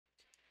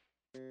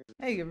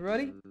Hey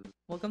everybody,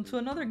 welcome to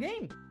another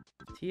game,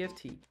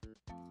 TFT.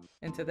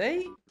 And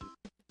today,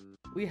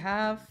 we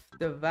have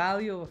the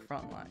value of a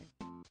frontline.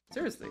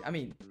 Seriously,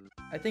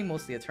 I think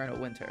mostly Eternal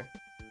Winter.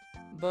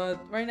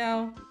 But right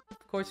now,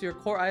 of course, your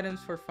core items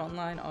for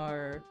frontline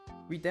are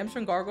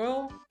Redemption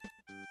Gargoyle.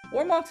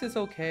 Warmox is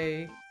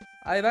okay.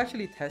 I've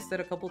actually tested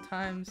a couple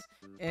times.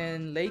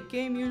 In late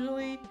game,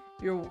 usually,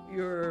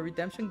 your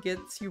Redemption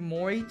gets you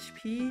more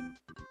HP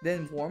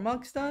than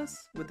Warmox does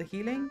with the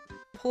healing.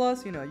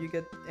 Plus, you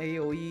get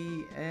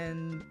AoE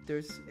and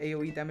there's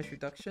AoE damage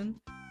reduction,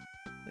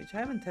 which I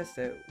haven't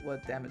tested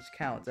what damage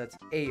counts. That's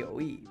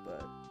AoE,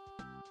 but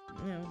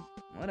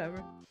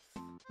whatever.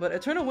 But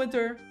Eternal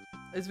Winter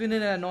has been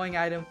an annoying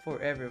item for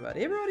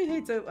everybody. Everybody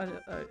hates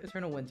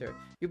Eternal Winter.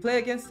 You play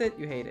against it,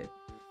 you hate it.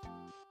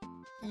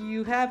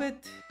 You have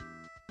it,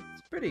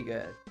 it's pretty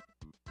good.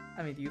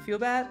 Do you feel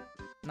bad?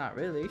 Not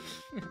really.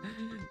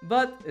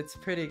 But it's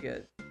pretty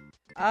good.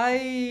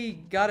 I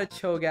got a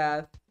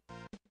Cho'Gath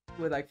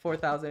with like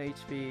 4,000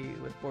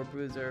 HP with 4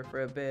 Bruiser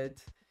for a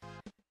bit,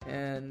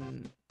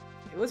 and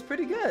it was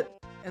pretty good.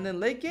 And then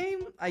late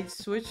game, I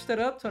switched it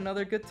up to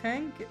another good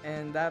tank,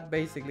 and that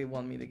basically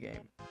won me the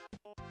game.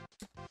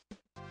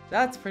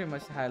 That's pretty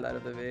much the highlight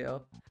of the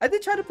video. I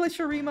did try to play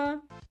Shurima,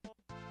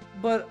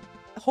 but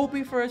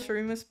hoping for a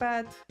Shurima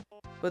spat,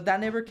 but that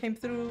never came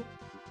through.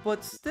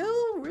 But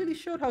still really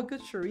showed how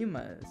good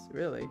Shurima is,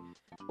 really.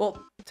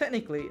 Well,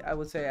 technically, I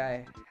would say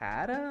I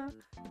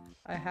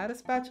had a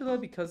spatula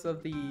because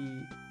of the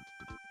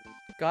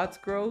God's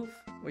Grove,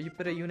 where you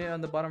put a unit on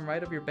the bottom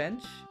right of your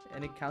bench,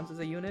 and it counts as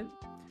a unit.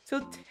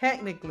 So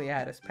technically I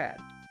had a spat.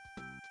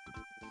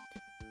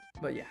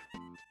 But yeah.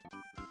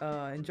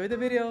 Enjoy the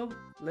video.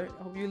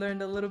 Hope you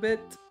learned a little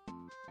bit.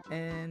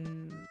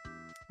 And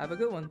have a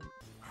good one.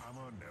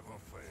 Hammer never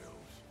fails.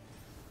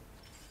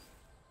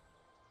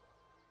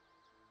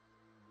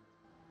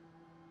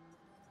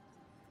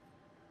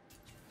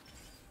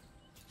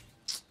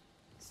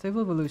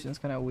 Stable Evolution is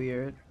kind of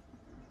weird.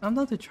 I'm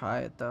about to try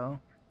it though.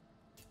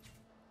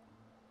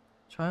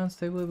 Try on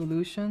Stable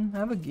Evolution. I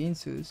have a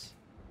Ginsus.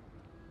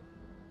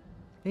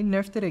 They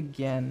nerfed it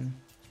again.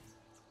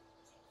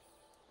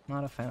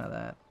 Not a fan of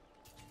that.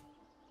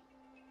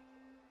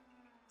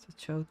 It's a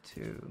Cho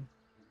 2.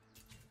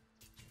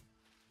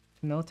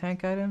 No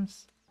tank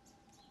items?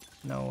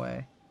 No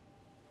way.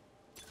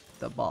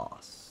 The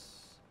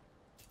boss.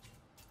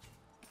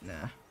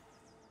 Nah.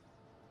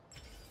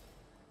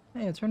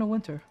 Hey, Eternal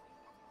Winter.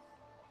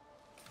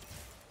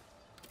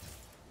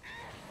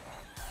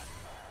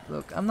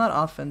 Look, I'm not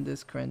often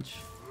this cringe.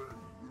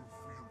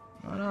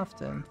 Not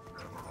often.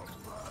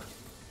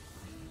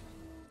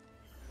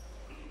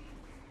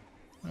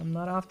 I'm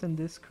not often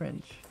this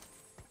cringe.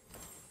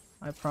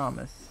 I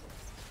promise.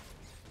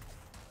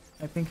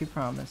 I pinky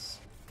promise.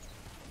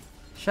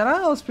 Shadow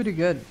Isles pretty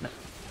good.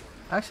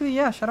 Actually,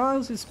 yeah, Shadow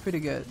Isles is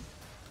pretty good.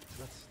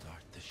 Let's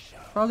start the show.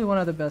 Probably one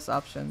of the best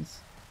options.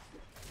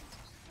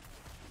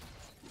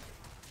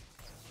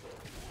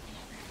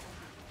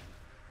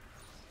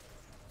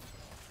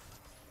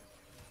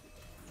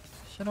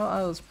 Shadow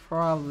Isle is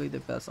probably the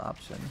best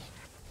option.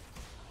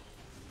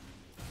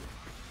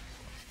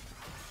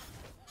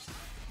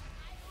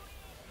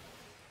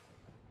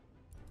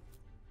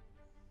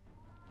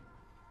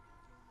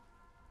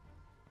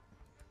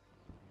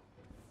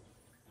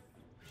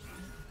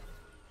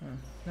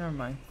 Never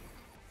mind.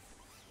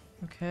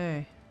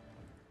 Okay.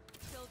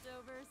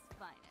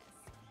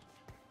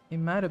 It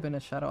might have been a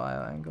Shadow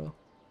Isle angle.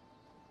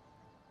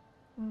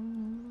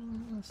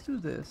 Let's do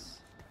this.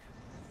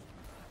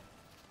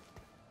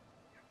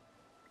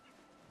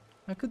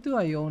 I could do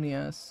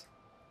Ionia's.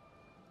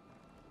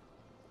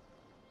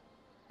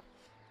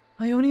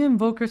 Ionia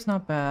Invoker's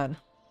not bad.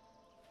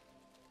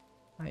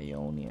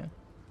 Ionia.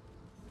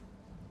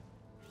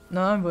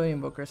 No, I'm voting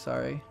Invoker,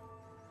 sorry.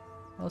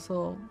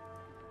 Also,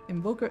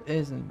 Invoker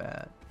isn't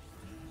bad.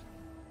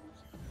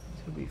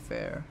 To be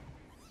fair.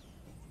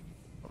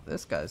 Well,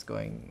 this guy's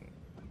going...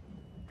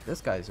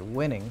 This guy's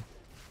winning.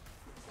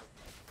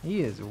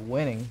 He is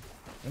winning.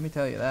 Let me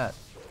tell you that.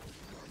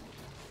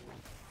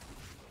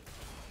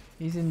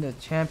 He's in the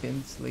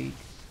Champions League.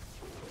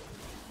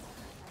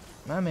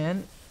 My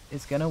man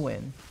is gonna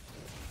win.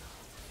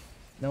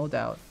 No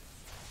doubt.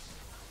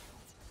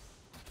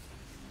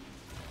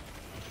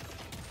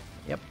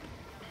 Yep.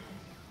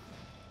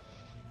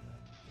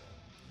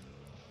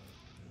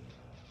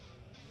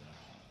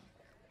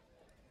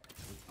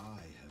 What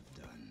I have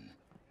done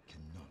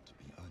cannot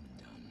be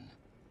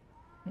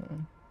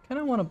undone.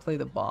 Kinda wanna play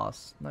the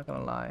boss, not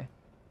gonna lie.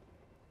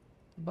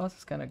 The boss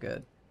is kinda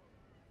good.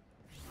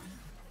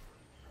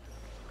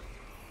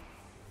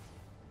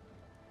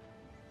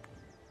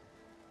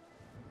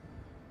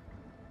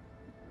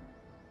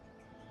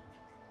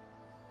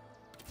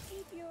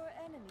 Keep your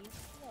enemies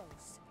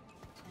close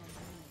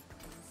and me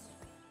closer.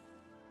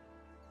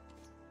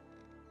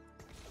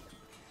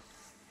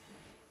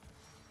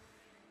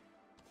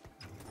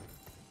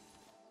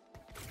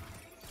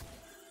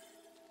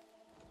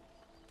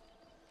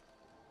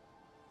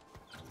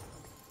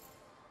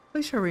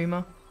 Play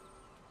Shurima.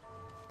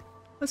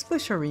 Let's play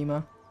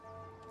Sharima.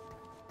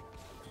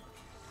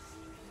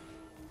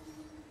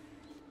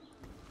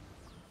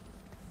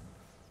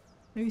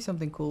 Maybe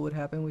something cool would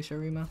happen with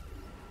Sharima.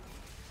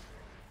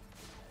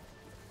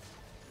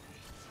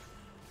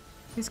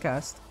 He's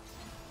cast.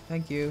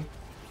 Thank you.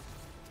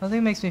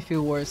 Nothing makes me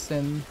feel worse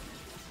than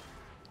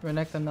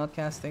Renekton not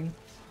casting.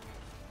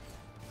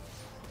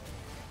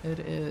 It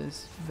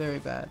is very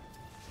bad.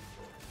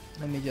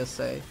 Let me just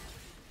say.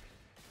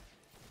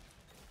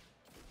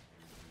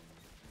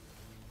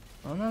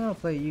 I'm not gonna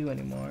play you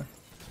anymore.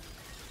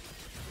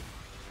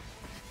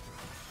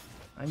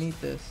 I need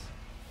this.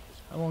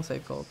 I won't say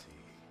Colt.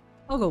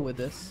 I'll go with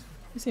this.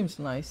 It seems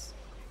nice.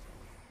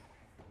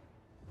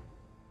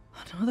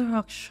 Another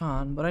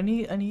Akshan, but I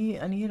need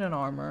an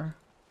armor.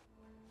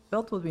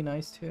 Belt would be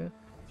nice too.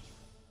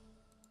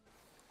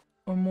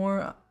 Or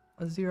more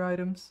Azir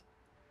items.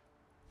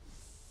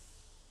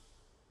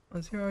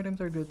 Azir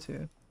items are good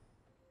too.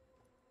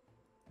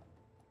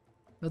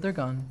 But they're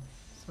gone.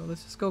 So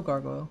let's just go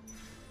Gargoyle.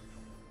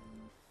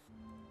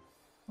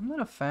 I'm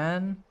not a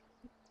fan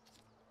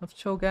of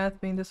Cho'Gath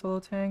being the solo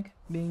tank.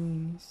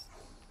 He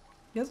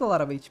has a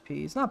lot of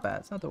HP. It's not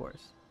bad. It's not the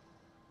worst.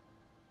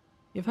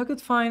 If I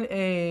could find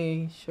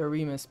a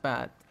Sharima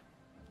spat,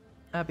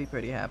 I'd be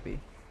pretty happy.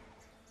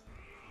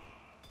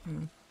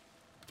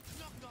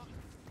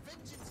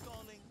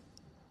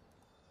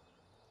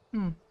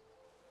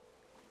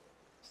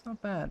 It's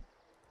not bad.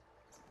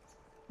 I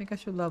think I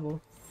should level.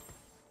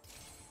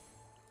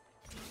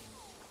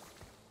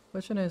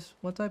 Question is,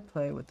 what do I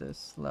play with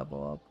this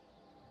level up?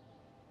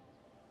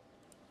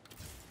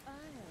 I'll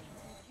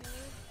take care of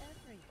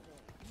everything.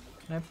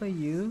 Can I play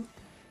you?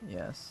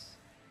 Yes.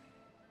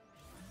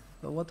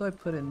 But what do I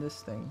put in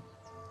this thing?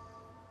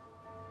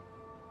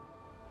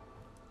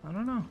 I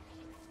don't know.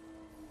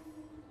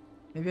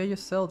 Maybe I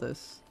just sell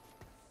this.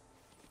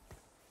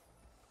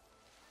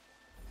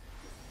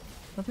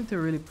 Nothing to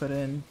really put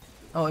in.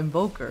 Oh,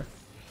 Invoker. I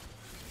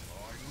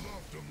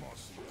love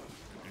Demacia.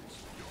 It's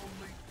the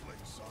only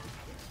place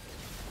I've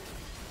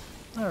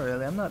Not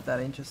really, I'm not that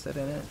interested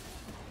in it.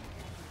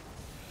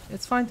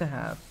 It's fine to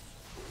have.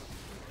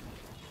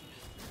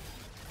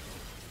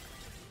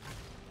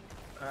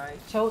 Alright,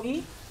 Cho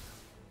E?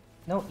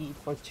 No E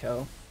for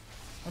Cho.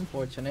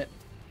 Unfortunate.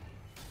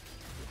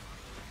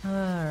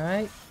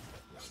 Alright.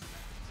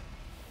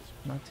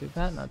 Not too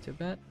bad, not too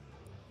bad.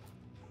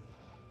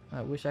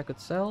 I wish I could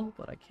sell,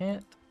 but I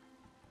can't.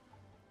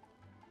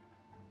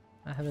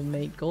 I haven't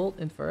made gold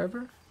in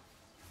forever.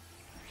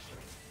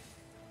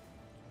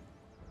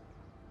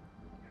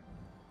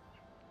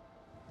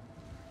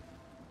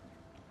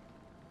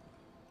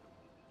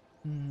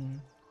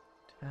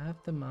 To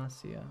have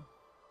Demacia.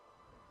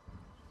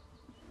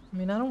 I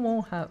mean,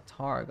 won't have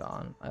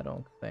Targon, I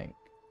don't think.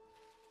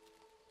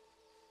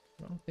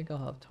 I don't think I'll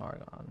have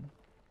Targon.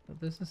 But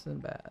this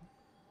isn't bad.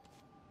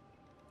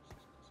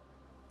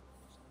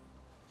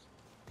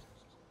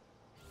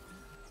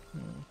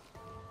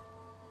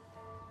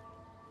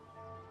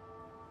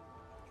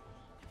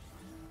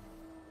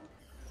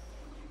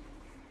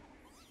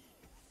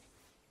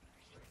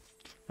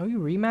 Are we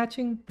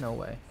rematching? No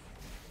way.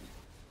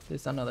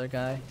 There's another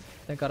guy.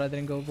 Thank God I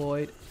didn't go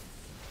Void.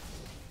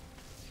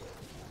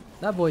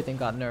 That Void thing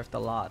got nerfed a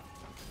lot.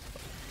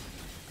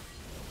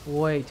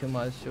 Way too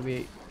much to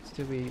be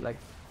like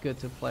good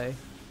to play.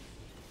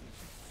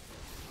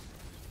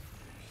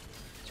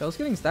 Joe's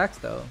getting stacks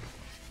though.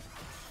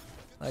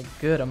 Like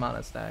good amount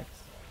of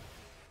stacks.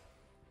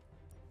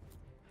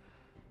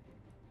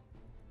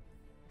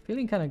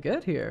 Feeling kind of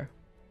good here.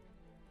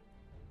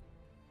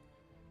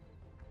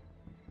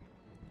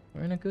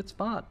 We're in a good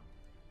spot.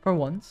 For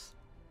once.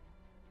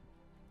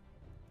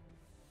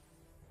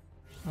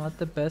 Not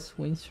the best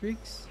win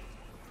streaks.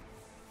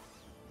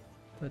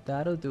 But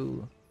that'll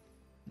do.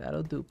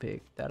 That'll do,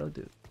 pig. That'll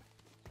do.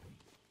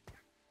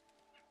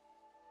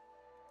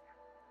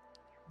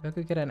 If I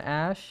could get an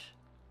Ashe.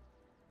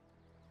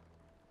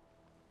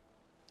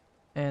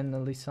 And a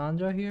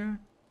Lissandra here.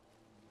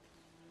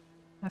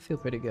 I feel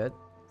pretty good.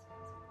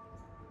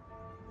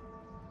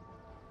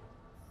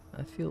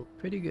 I feel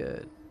pretty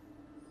good.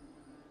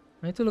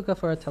 I need to look out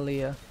for a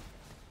Talia.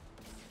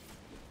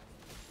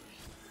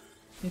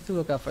 Need to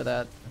look out for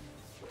that.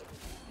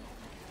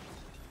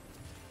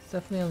 It's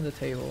definitely on the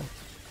table.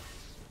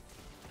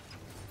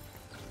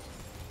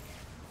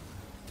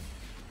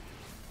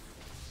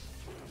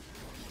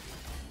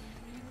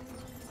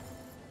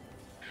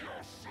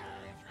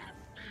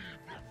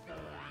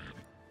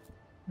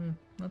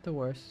 Not the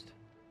worst.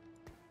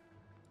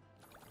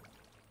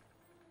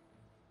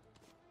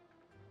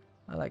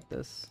 I like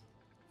this.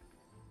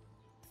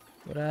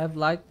 Would I have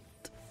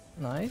liked...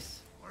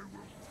 Nice.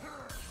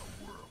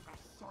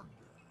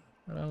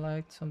 Would I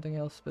like something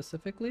else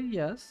specifically?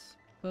 Yes,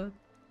 but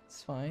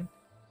it's fine.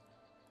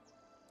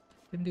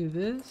 Can do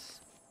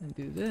this and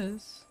do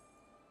this.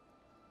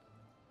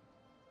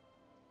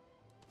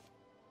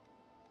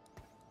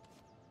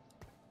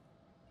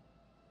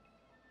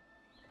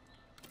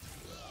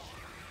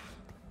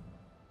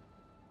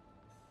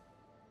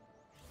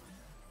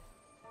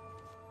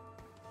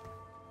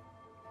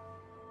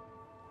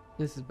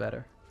 This is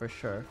better, for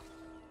sure.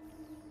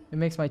 It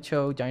makes my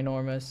Cho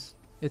ginormous.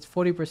 It's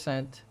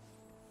 40%.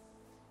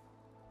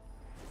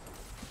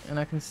 And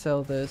I can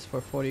sell this for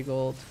 40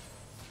 gold.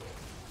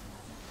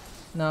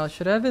 Now,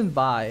 should I have been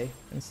buy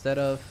instead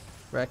of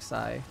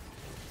Rek'Sai?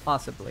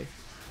 Possibly.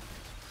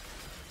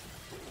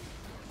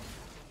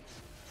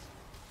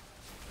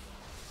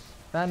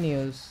 Bad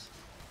news.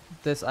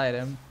 This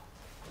item.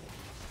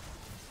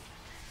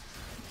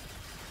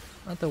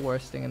 Not the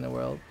worst thing in the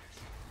world.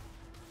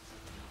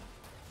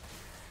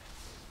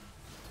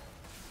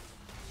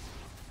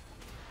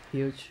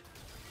 Huge.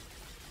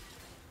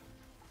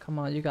 Come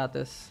on, you got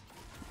this.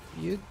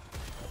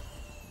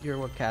 You're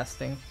what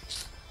casting.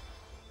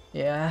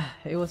 Yeah,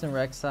 it wasn't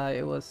Rek'Sai,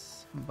 it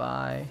was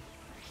buy.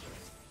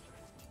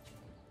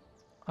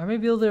 Army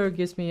Builder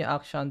gives me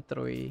Akshan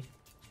 3.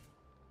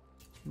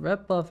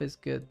 Rep buff is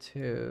good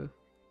too.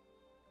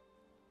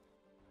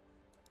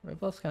 Rep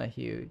buff's kinda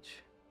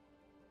huge.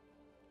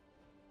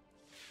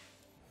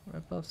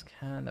 Rep buff's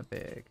kinda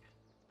big.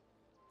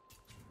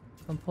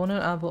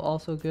 Component ample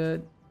also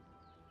good.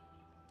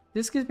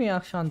 This gives me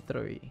Akshan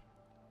 3.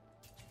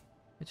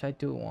 Which I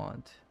do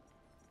want.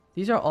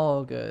 These are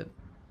all good.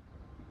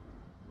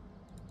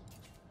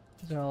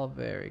 These are all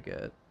very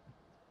good.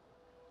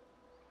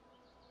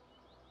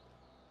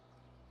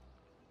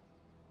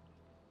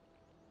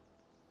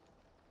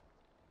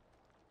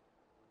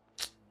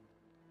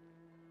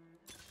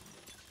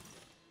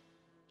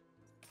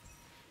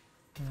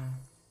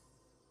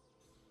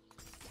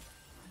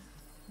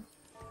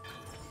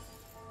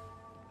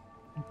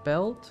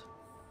 Belt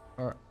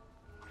or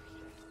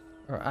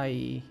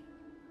IE?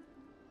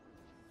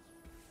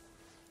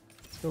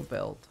 Let's go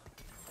belt.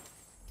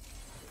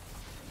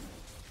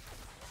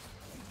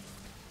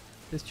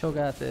 This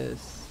Cho'Gath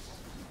is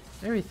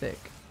very thick.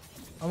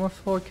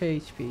 Almost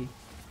 4k HP.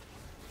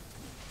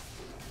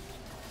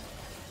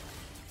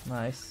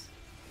 Nice.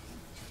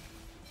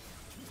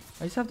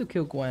 I just have to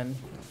kill Gwen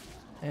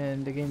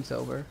and the game's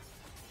over.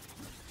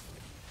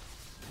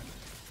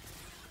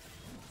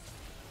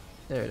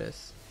 There it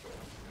is.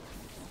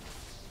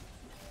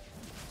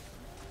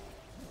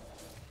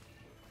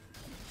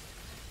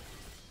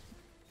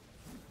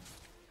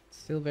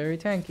 Still very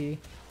tanky.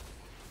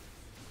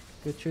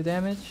 Good true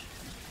damage.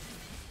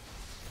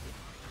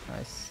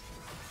 Nice.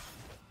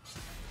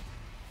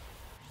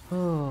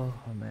 Oh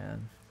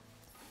man.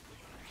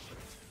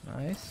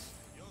 Nice.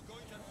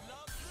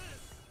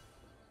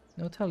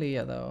 No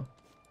Talia though.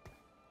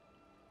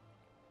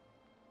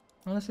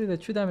 Honestly, the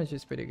true damage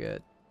is pretty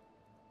good.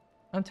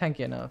 I'm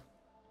tanky enough.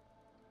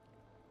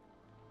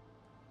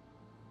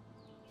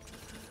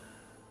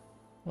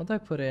 What do I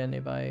put in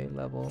if I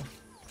level?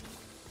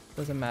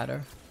 Doesn't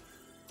matter.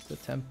 It's the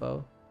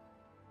tempo.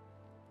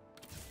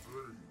 They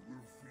will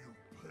feel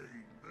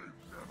pain they've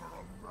never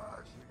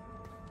imagined.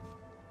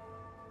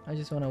 I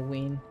just want to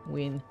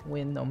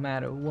win no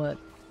matter what.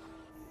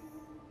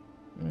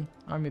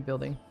 Army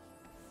building.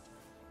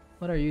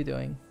 What are you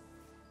doing?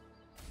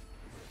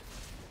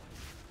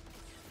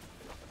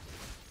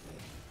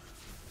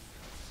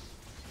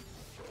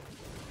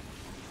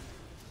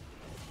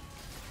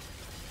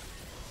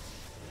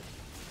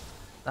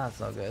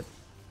 That's not good.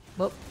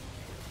 Well,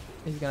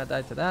 he's gonna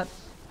die to that.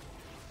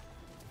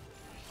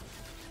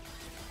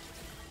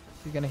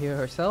 She's gonna heal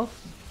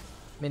herself,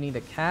 meaning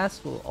the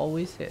cast will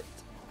always hit,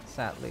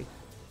 sadly.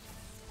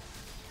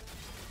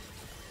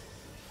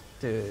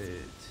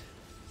 Dude.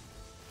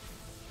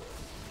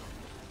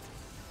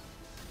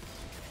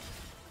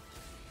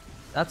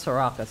 That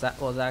Soraka, that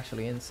was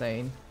actually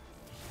insane.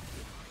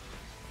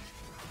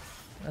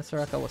 That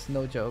Soraka was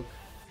no joke.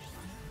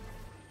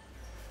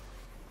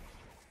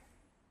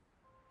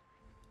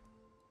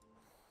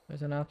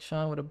 There's an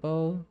Akshan with a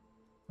bow.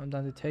 I'm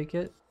down to take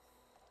it.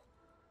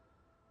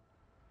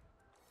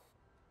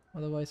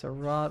 Otherwise a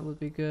rod would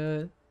be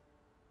good.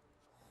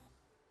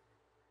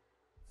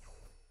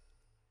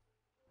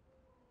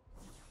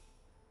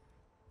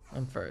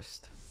 I'm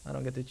first. I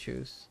don't get to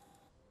choose.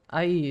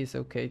 IE is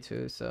okay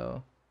too,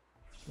 so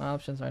my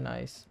options are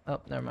nice. Oh,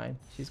 never mind.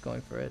 She's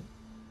going for it.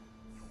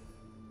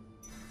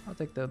 I'll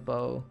take the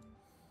bow.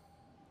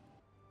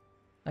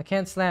 I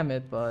can't slam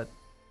it, but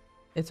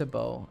it's a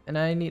bow. And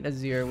I need a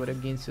Azir with a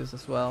Ginsus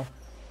as well,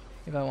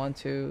 if I want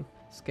to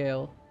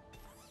scale.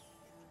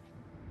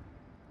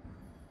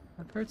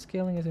 I've heard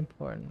scaling is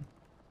important.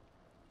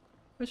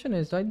 Question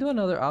is, do I do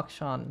another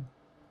Akshan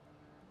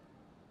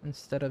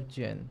instead of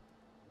Jhin?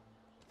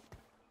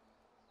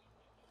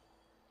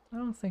 I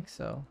don't think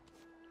so.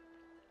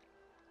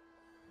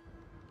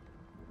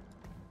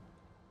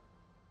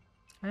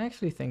 I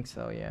actually think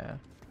so, yeah.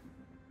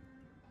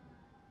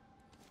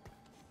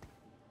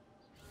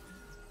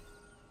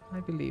 I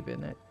believe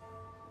in it.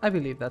 I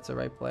believe that's the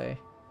right play.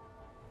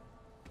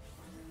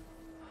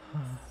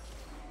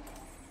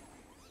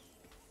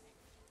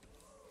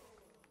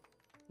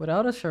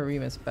 Without a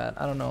Sharim is bad.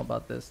 I don't know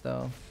about this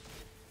though.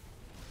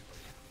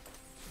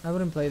 I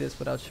wouldn't play this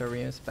without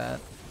Sharim is bad.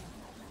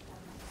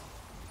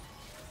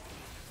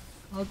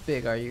 How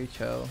big are you,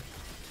 Cho?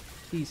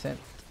 Decent.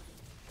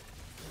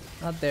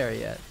 Not there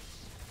yet.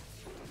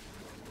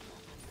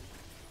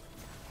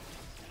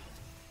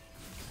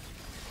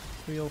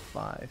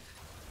 305.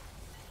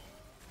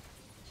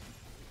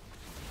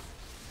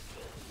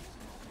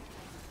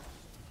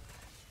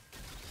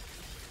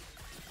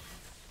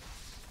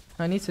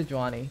 I need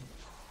Sejuani.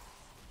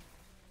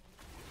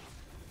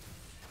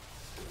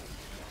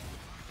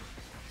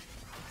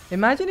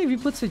 Imagine if you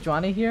put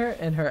Sejuani here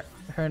and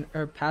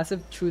her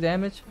passive true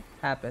damage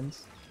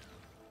happens.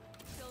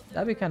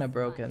 That'd be kind of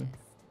broken.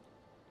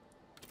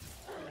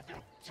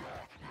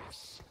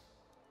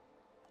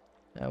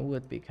 That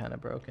would be kind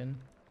of broken.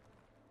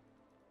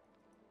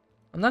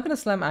 I'm not gonna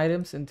slam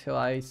items until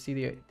I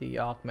see the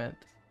augment.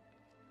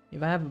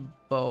 If I have a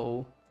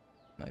bow,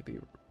 might be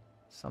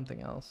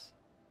something else.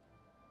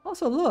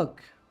 Also,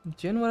 look,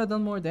 Jin would have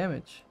done more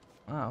damage.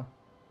 Wow.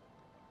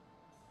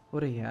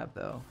 What do he have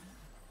though?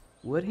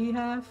 Would he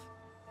have?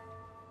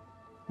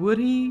 Would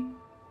he?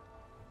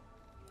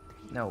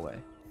 No way.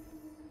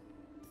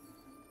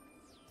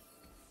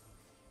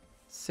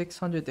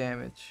 600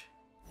 damage.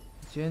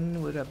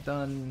 Jin would have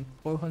done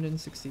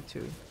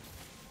 462.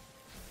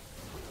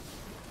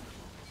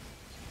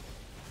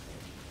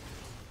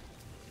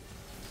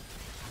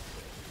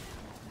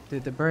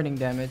 Dude, the burning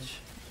damage.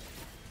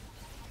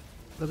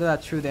 Look at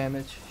that true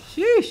damage.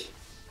 Sheesh!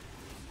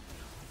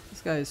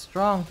 This guy is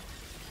strong.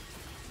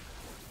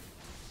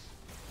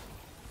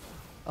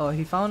 Oh,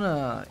 he found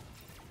a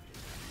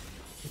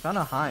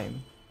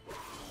Heim.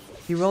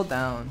 He rolled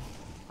down.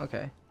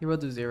 Okay, he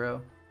rolled to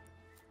 0.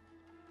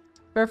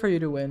 Fair for you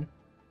to win.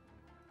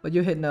 But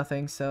you hit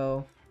nothing,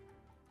 so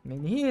I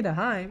mean he hit a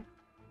Heim.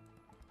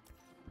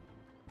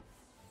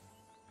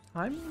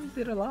 Heim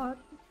did a lot.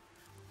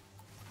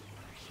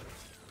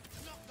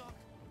 Knock knock,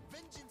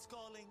 vengeance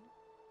calling.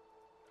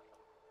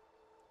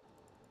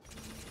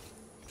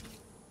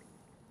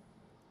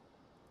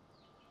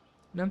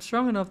 And I'm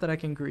strong enough that I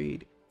can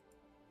greed.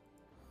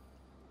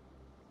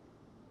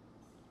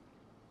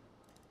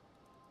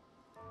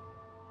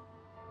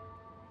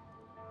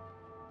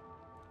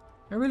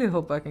 I really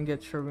hope I can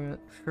get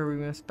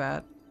Shurima's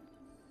bat.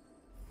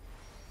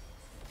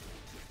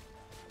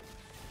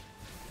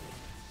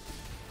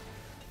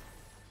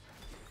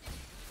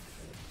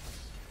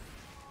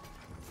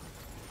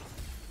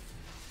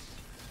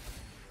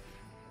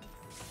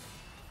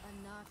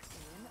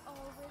 Anoxian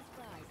always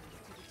rises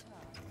to the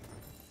top.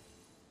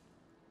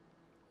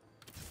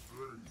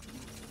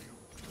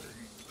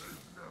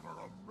 They've never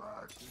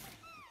imagined.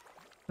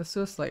 Let's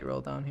do a slight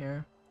roll down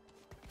here.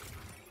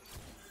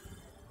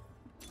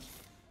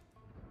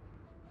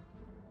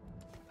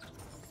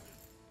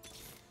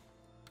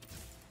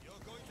 You're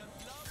going to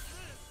love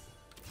this.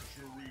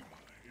 Shurima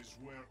is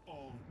where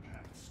all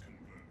paths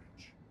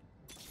converge.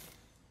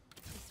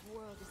 This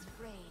world is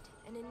frayed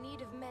and in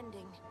need of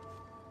mending.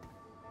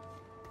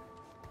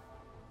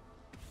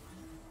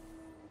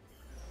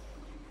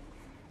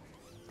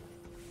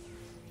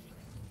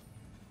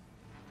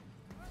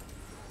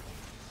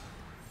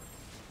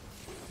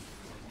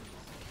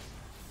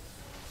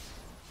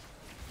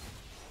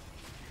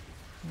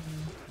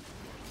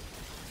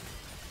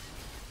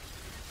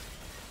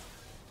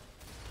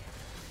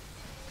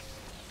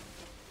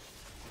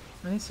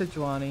 I need Sejuani. This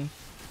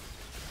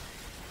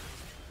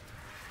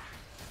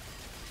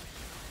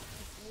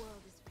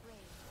world is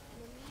frayed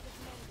and in need of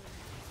mending.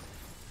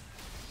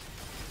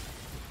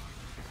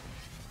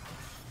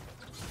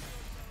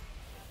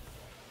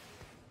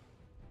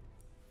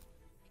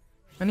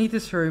 I need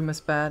this Shurima's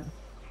bat.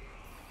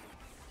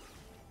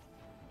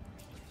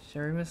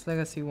 Shurima's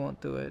legacy won't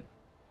do it.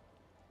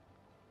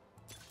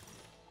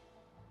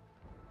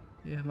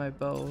 You have my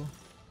bow.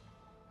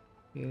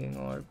 Healing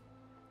orb.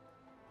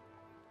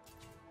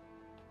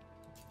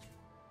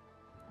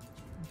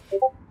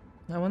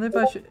 I wonder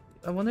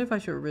if I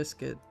should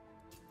risk it.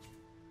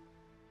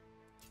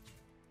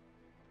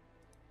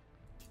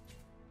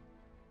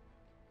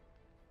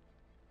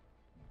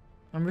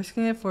 I'm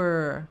risking it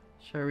for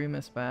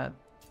Shurima's bat.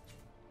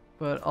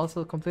 But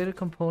also completed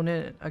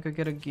component, I could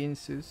get a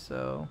Ginsu,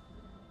 so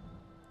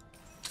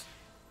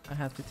I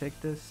have to take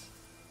this.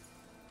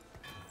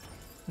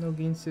 No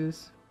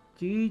Ginsus.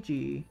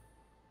 GG.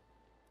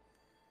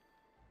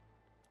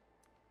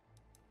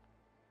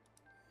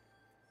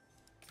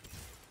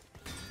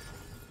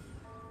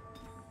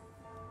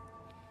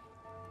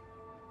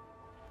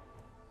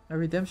 A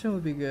redemption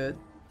would be good.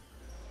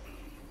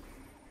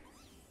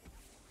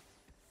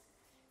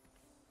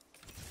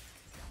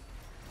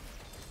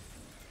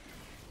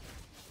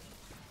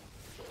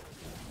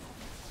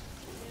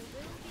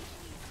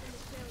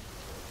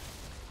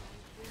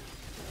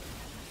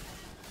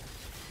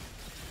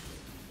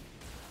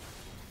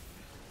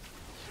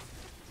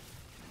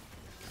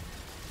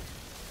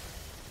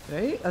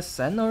 Did I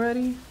ascend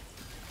already?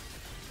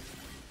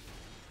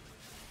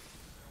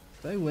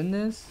 Did I win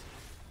this?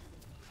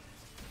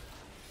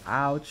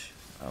 Ouch.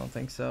 I don't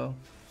think so.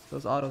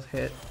 Those autos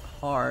hit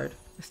hard.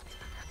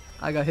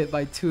 I got hit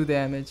by 2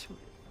 damage.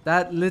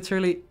 That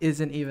literally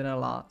isn't even a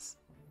loss.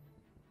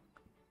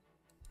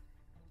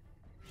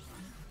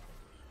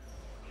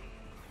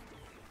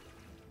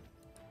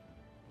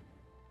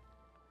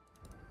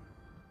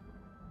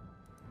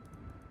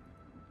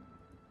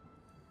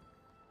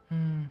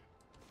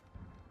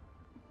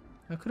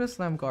 I could have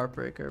slammed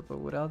Guardbreaker, but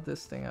without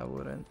this thing I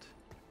wouldn't.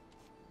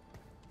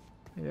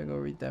 Here I go,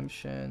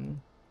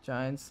 Redemption,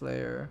 Giant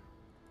Slayer.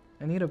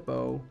 I need a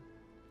bow.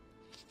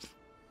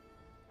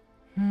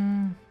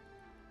 I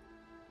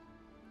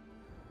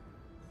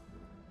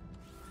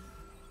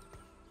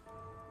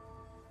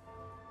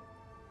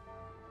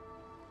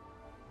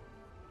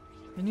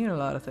need a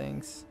lot of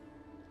things.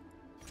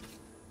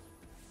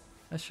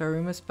 A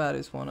Sharima's Bat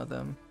is one of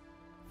them.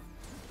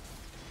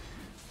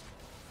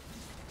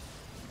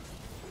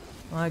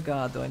 My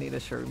god, do I need a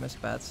Sharima's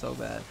Bat so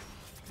bad.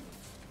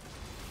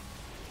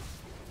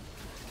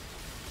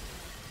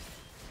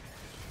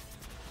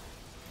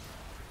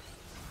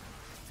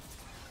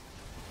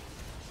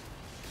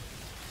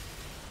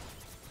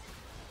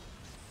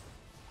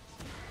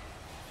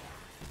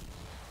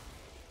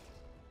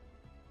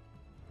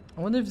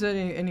 I wonder if there's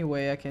any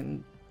way I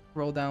can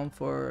roll down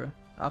for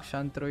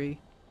Akshan 3. I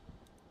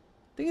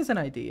think it's an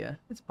idea.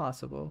 It's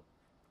possible.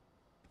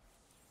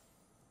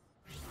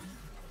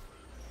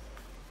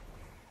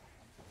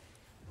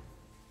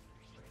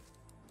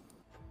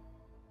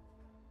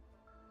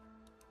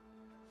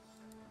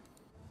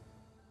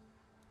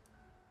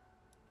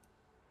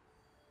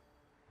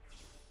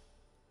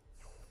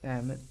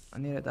 Damn it. I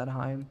needed that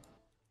Heim.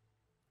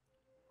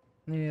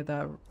 I needed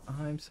that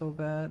Heim so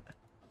bad.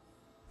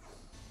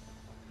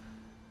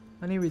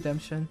 I need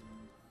redemption.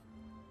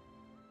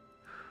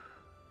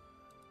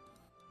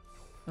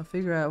 I'll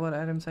figure out what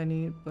items I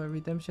need, but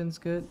redemption's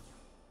good.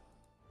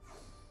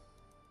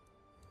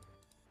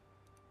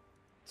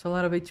 It's a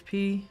lot of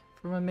HP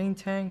for my main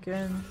tank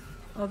and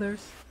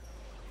others.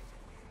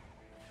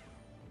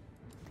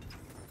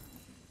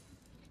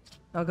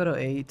 I'll go to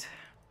 8.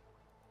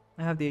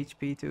 I have the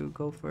HP to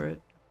go for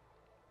it.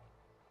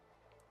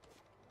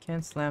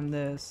 Can't slam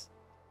this.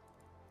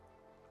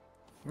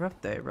 Rough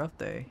day, rough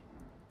day.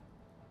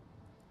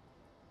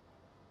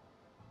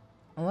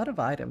 A lot of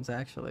items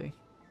actually.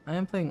 I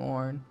am playing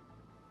Ornn.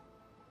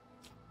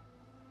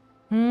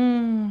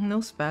 No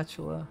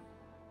spatula.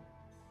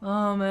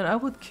 Oh man, I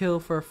would kill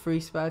for a free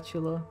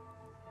spatula.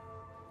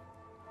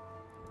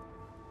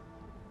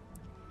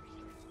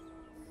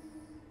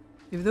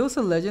 If there was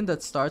a legend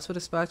that starts with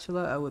a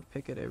spatula, I would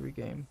pick it every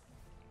game.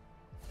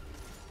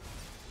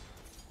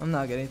 I'm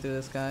not getting through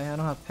this guy. I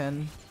don't have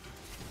pen.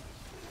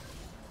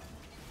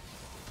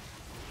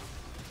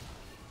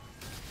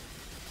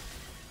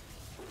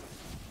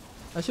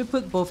 I should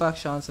put both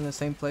Akshans in the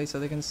same place so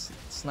they can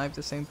snipe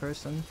the same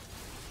person.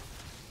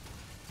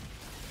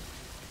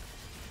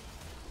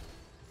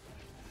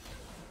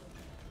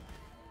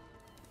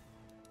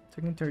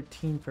 Taking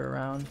 13 per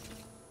round.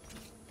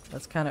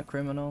 That's kind of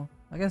criminal.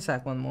 I can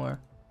sack one more.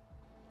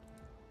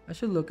 I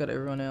should look at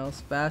everyone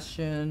else.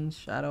 Bastion,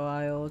 Shadow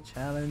Isle,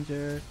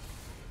 Challenger,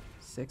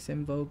 6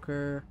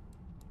 Invoker.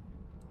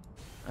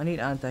 I need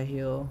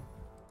anti-heal.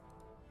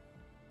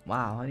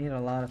 Wow, I need a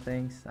lot of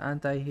things.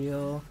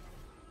 Anti-heal.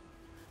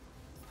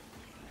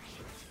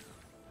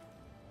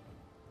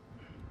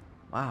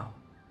 Wow.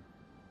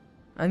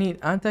 I need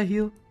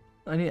anti-heal.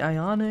 I need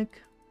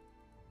Ionic.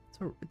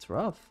 It's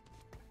rough.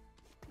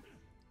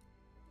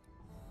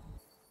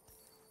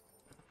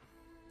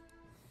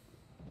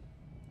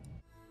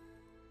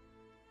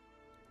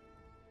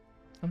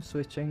 I'm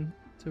switching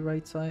to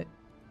right side.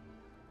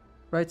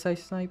 Right side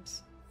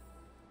snipes.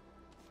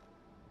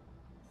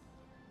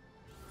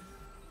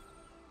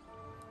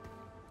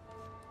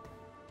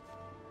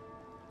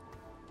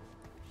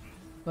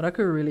 But I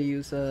could really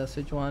use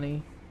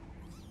Sejuani.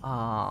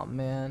 Ah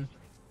man.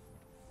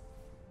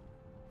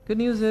 Good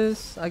news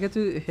is I get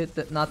to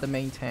hit not the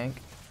main tank,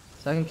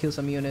 so I can kill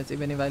some units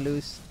even if I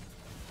lose.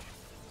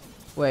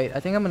 Wait, I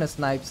think I'm gonna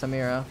snipe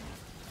Samira.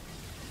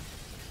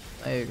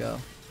 There you go.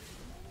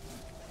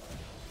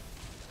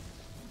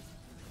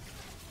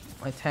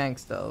 My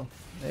tanks though,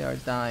 they are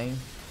dying.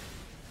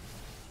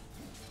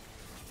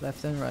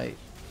 Left and right.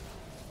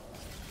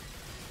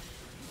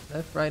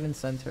 Left, right, and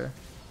center.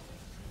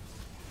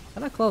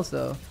 Kinda close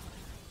though.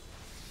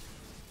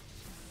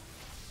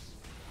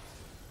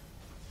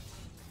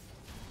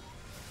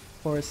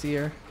 Poor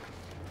Seer.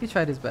 He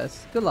tried his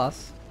best. Good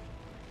loss.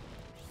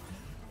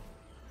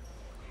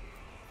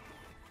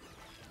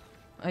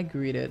 I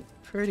greeted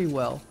pretty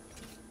well.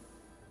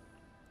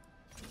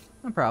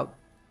 I'm proud.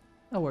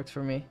 That works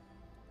for me.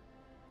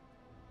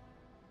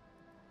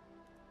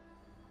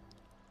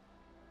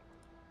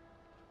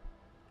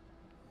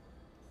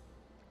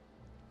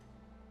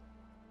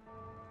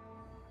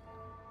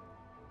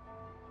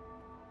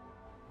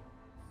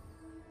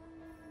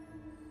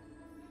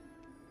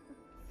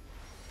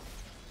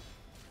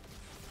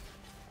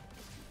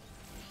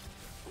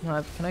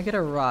 Can I get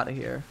a rod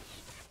here?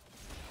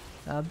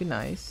 That'd be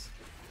nice.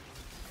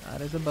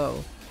 That is a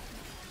bow.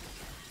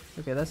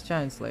 Okay, that's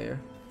Giant Slayer.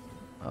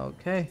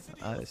 Okay,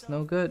 that is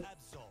no good.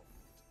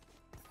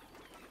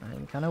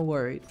 I'm kind of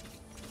worried.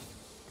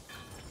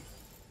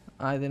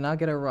 I did not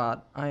get a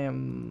rod. I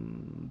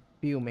am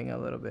fuming a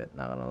little bit,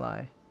 not gonna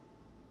lie.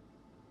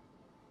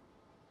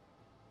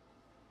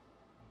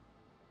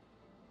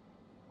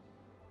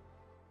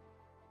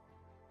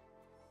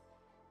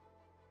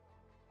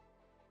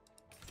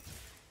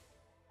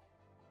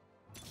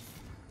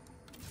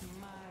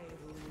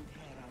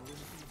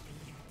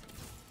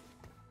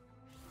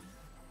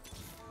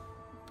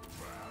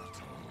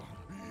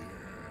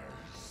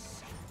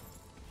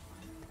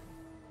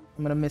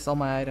 I'm gonna miss all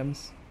my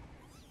items.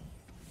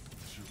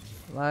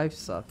 Life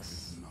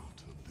sucks.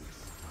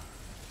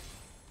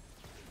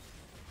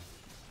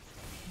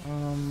 I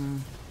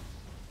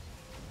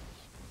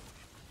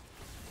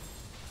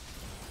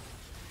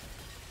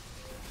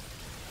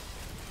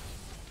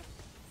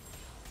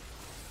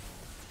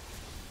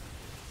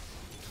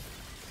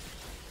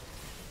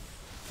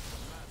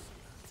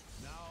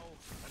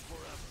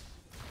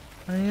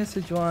need a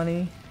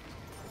Sejuani.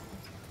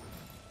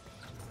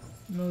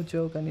 No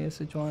joke, I need a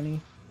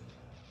Sejuani.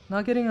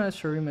 Not getting a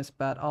Shurima's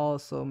bat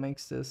also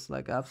makes this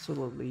like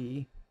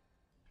absolutely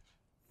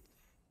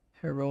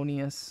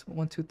erroneous.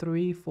 1, 2,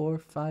 3, 4,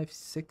 5,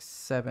 6,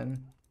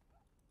 7.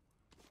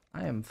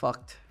 I am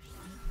fucked.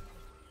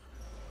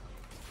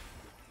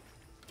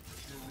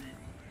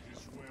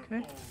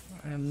 Okay,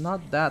 I am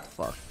not that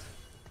fucked.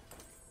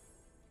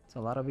 It's a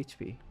lot of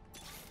HP.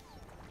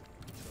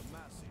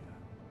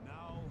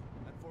 Now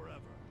and forever.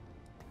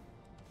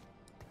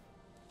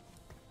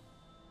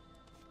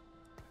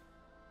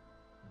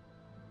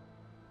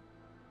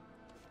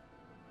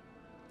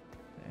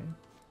 Okay.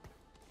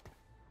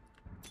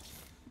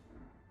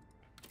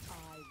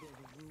 I will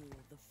rule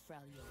the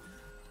Freljord.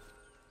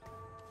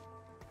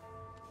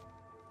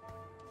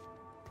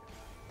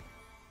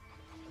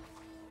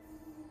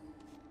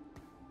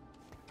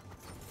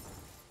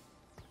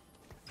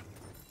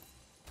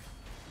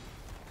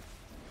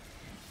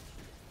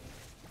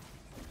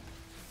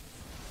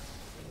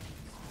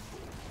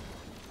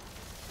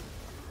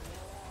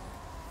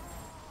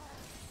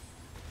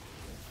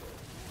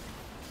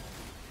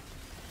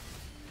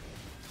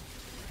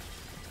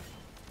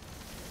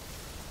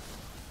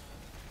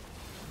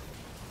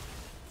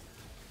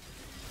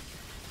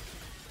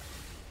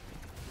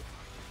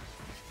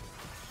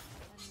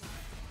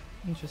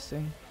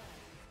 Interesting.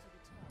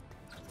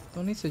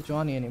 Don't need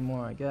Sejuani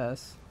anymore, I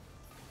guess.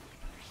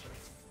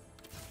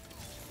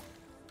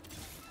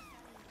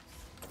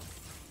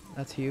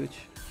 That's huge.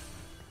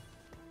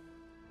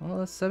 Well,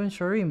 that's 7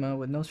 Shurima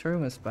with no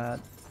Shurima's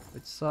bat,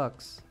 which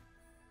sucks.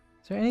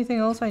 Is there anything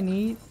else I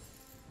need?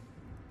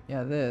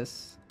 Yeah,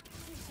 this.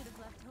 You should have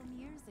left home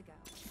years ago.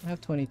 I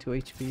have 22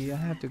 HP. I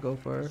have to go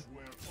for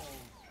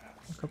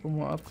a couple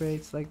more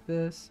upgrades like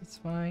this. It's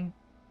fine.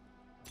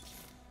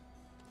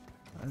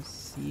 A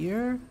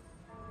seer?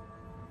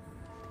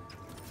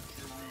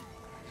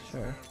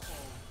 Sure.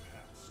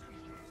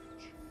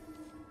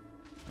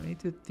 I need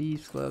to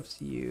Thieves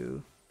Gloves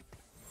you.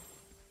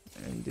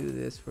 And do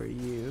this for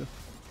you.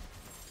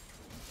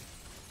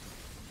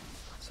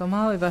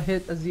 Somehow if I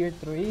hit Azir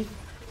 3,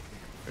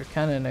 we're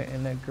kinda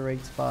in a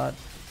great spot.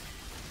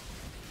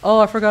 Oh,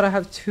 I forgot I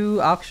have 2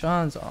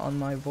 Akshans on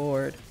my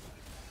board.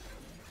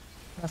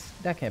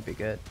 That can't be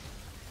good.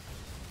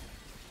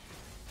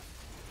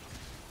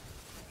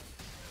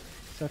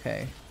 It's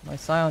okay. My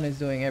Scion is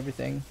doing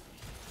everything.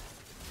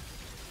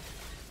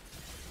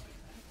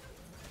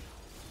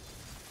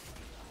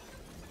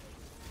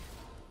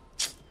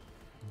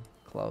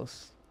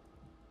 Close.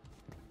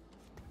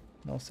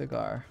 No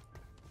cigar.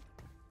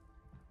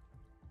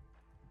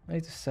 I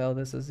need to sell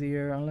this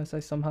Azir unless I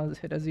somehow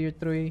hit Azir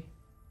 3.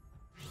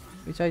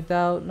 Which I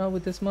doubt. Not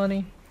with this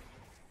money.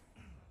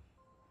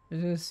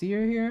 Is there a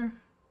seer here?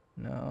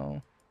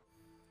 No.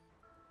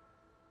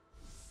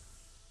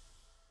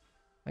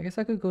 I guess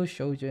I could go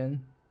Shojin.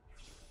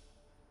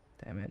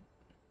 Damn it.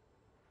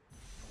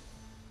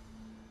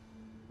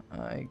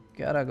 I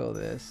gotta go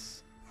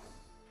this.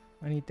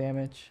 I need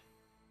damage.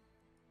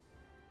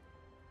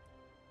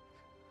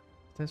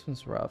 This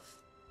one's rough.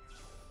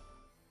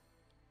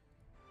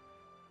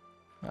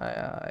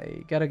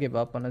 I gotta give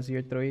up on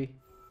Azir 3.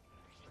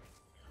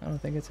 I don't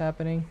think it's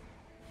happening.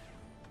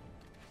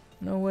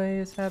 No way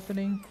it's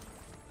happening.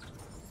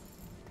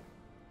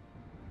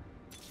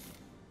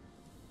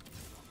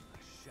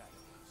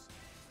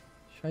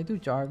 Should I do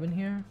Jarvan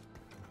here?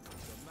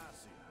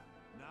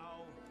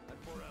 Now and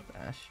forever.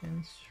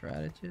 Bastion,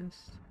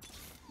 strategist.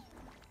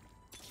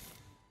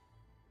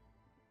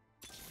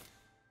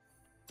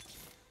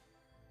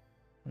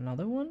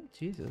 Another one?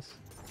 Jesus.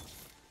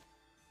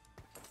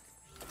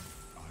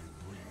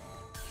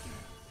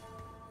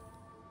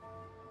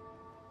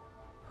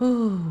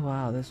 Oh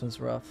wow, this one's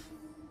rough.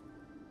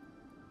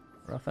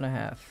 Rough and a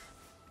half.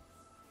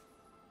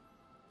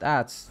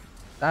 That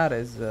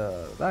is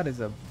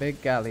a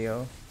big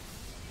Galio.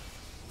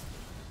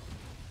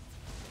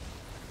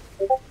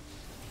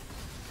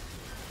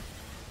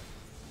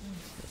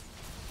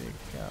 Big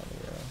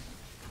Galio.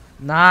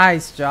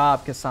 Nice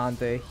job,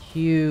 Cassandre.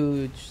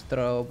 Huge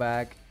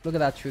throwback. Look at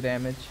that true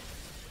damage.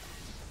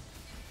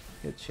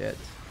 Good shit.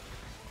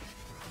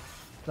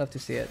 Love to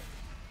see it.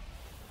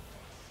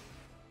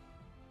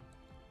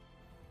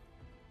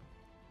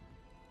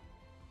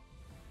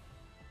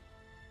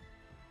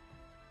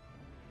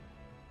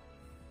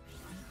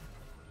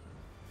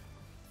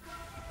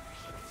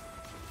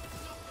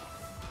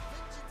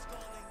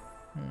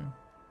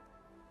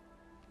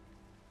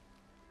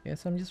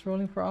 Guess I'm just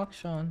rolling for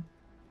Akshan.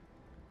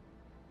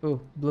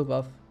 Ooh, blue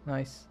buff.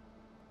 Nice.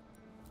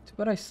 Too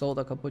bad I sold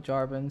a couple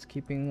Jarvans,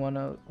 keeping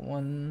one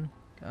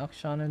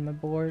Akshan in my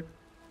board.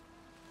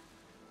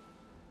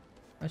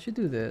 I should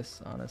do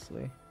this,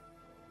 honestly.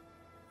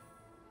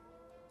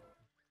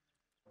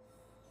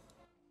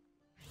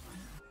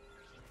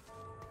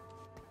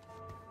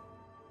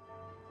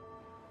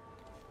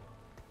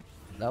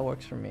 That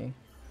works for me.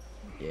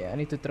 Yeah, I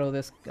need to throw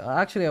this.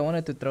 Actually, I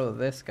wanted to throw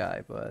this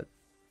guy, but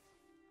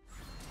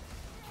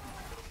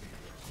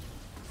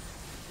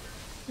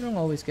you don't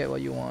always get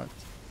what you want.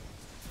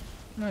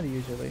 Not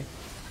usually.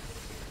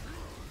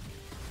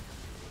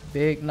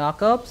 Big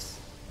knockups.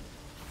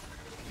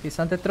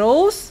 Pisante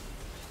throws,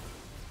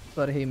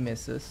 but he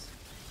misses.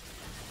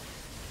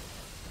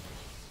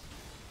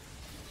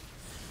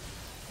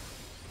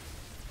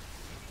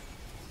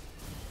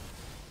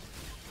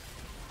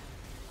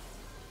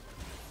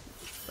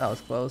 That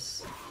was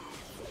close.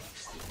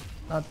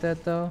 Not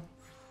dead though.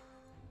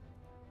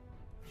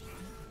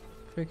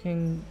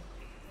 Freaking.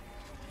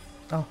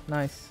 Oh,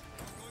 nice.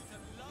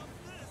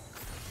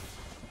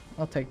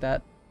 I'll take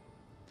that.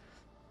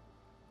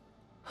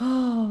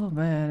 Oh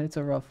man, it's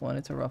a rough one.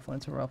 It's a rough one.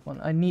 It's a rough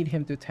one. I need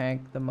him to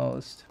tank the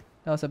most.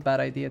 That was a bad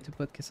idea to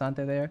put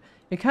Kisante there.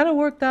 It kind of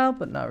worked out,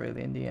 but not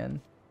really in the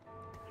end.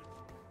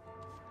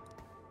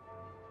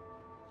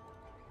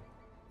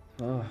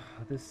 Oh,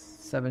 this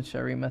 7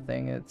 Sharima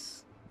thing,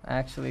 it's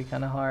actually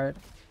kind of hard.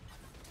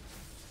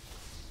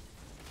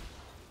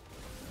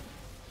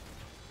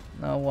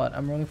 Now what?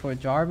 I'm rolling for a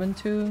Jarvan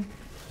too?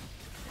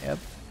 Yep.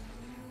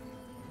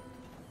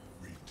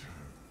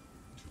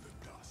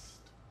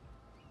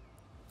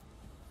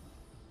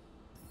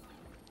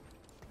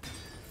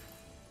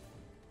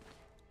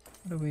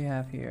 What do we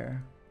have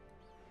here?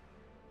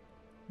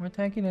 More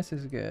tankiness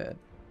is good.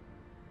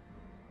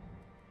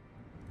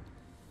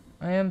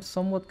 I am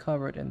somewhat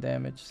covered in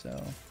damage,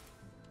 so...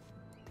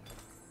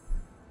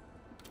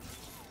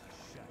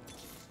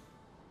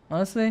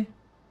 Honestly,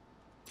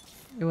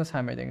 it was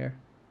Heimerdinger.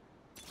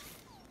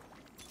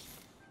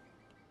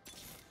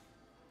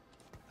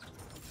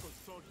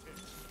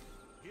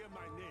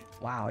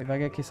 Wow, if I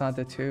get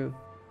Kisante too.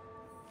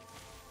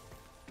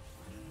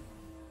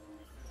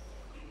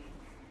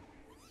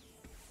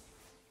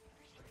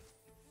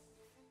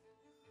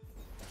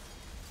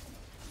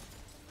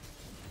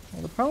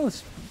 Well, the problem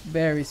is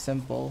very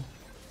simple.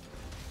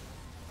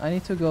 I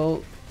need to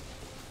go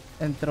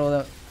and throw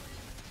the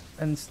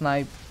and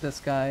snipe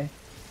this guy.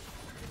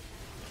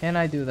 Can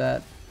I do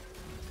that?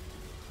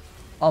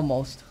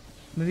 Almost.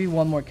 Maybe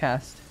one more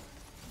cast.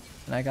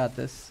 And I got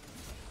this.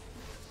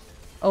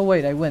 Oh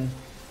wait, I win.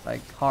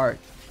 Like, hard.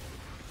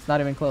 It's not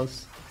even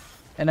close.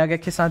 And I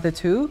get Kisante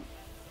too?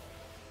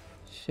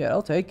 Shit,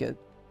 I'll take it.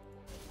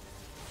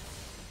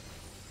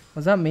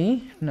 Was that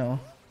me? No.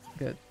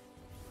 Good.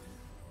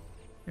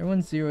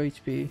 Everyone's 0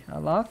 HP. I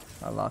locked?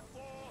 I locked.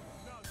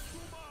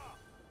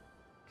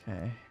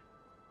 Okay.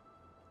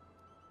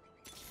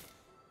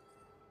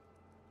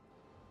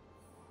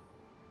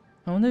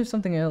 I wonder if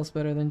something else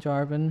better than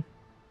Jarvan.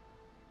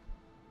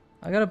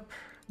 I got a...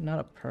 not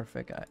a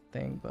perfect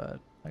thing, but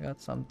I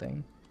got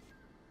something.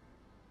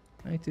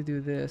 I need to do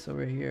this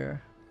over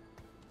here.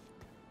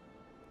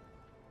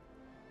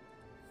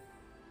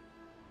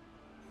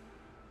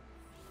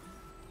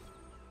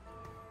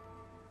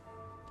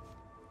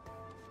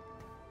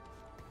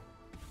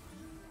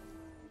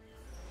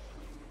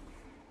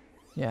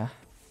 Yeah.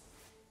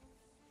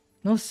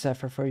 No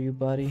Zephyr for you,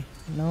 buddy.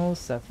 No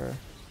Zephyr.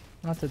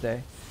 Not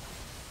today.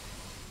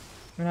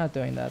 We're not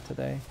doing that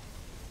today.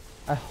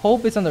 I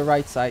hope it's on the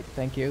right side.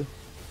 Thank you.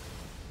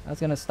 That's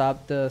gonna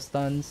stop the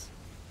stuns.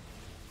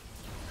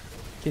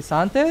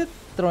 Kisante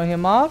throwing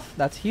him off.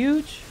 That's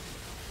huge.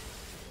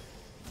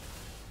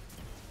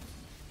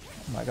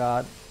 Oh my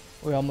god.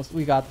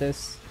 We got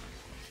this.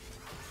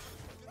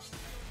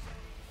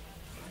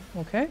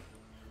 Okay.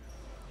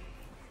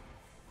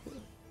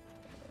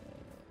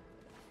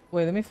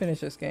 Wait, let me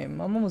finish this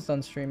game. I'm almost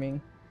done streaming.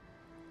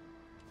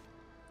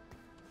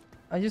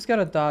 I just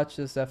gotta dodge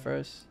the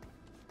Zephyrs.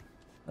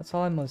 That's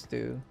all I must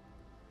do.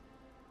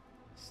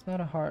 It's not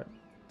a hard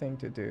thing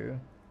to do.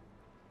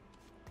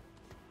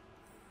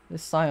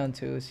 This Scion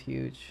 2 is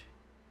huge.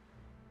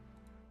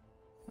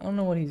 I don't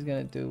know what he's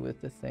gonna do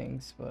with the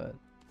things, but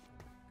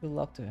good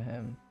luck to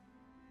him.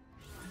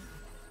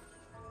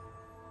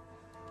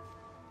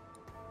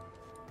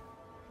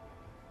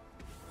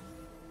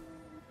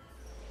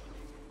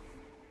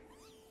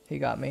 He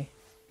got me.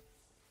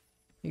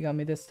 He got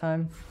me this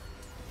time.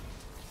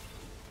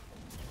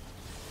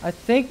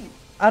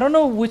 I don't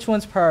know which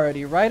one's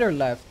priority, right or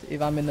left,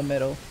 if I'm in the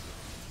middle.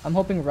 I'm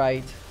hoping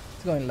right.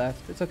 It's going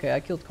left. It's okay, I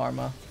killed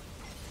Karma.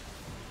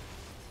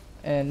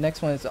 And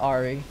next one is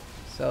Ari.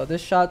 So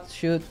this shot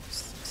should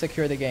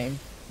secure the game.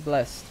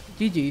 Blessed.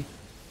 GG.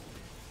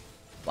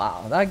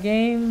 Wow, that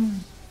game...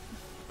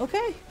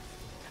 Okay.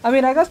 I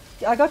mean, I got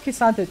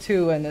Kisante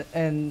 2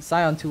 and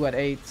Scion 2 at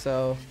 8,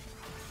 so...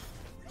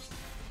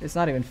 It's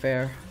not even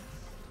fair.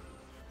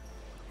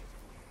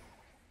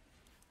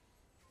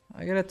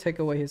 I gotta take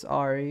away his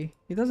Ari.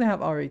 He doesn't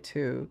have Ari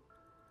 2.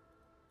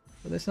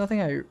 But there's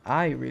nothing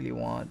I really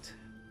want.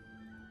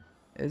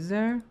 Is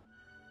there?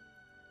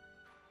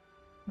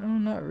 No,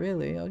 not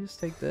really. I'll just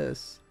take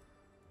this.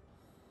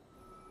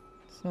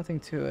 There's nothing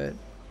to it.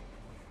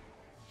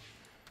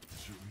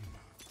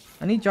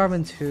 I need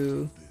Jarvan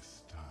too.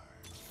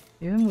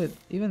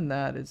 Even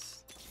that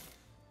is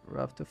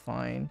rough to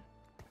find.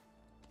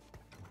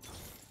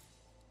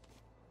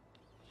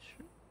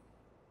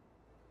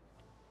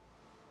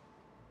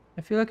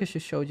 I feel like I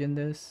should Shojin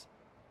this.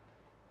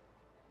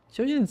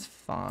 Shojin's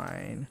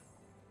fine.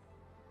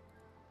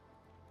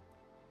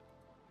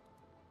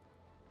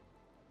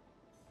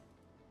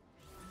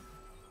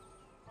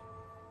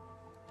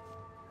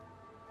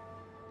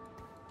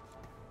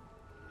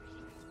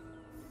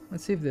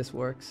 Let's see if this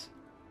works.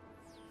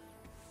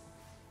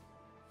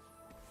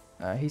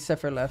 He's set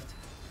for left.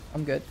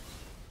 I'm good.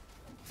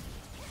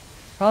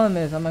 Problem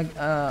is, I'm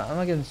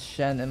against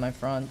Shen in my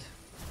front.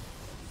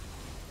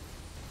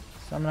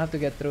 So I'm gonna have to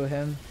get through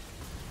him.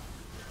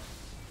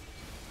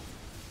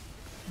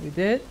 We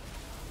did.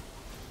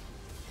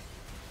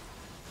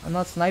 I'm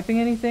not sniping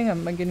anything.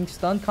 I'm getting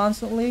stunned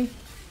constantly.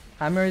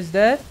 Hammer is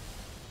dead.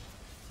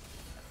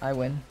 I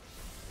win.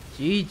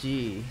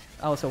 GG.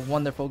 That was a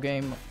wonderful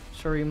game,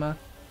 Shurima.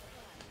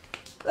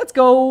 Let's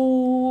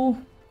go.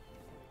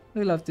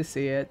 We love to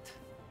see it.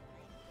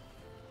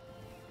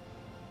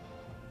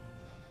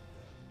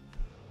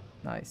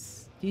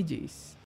 Nice. GG's.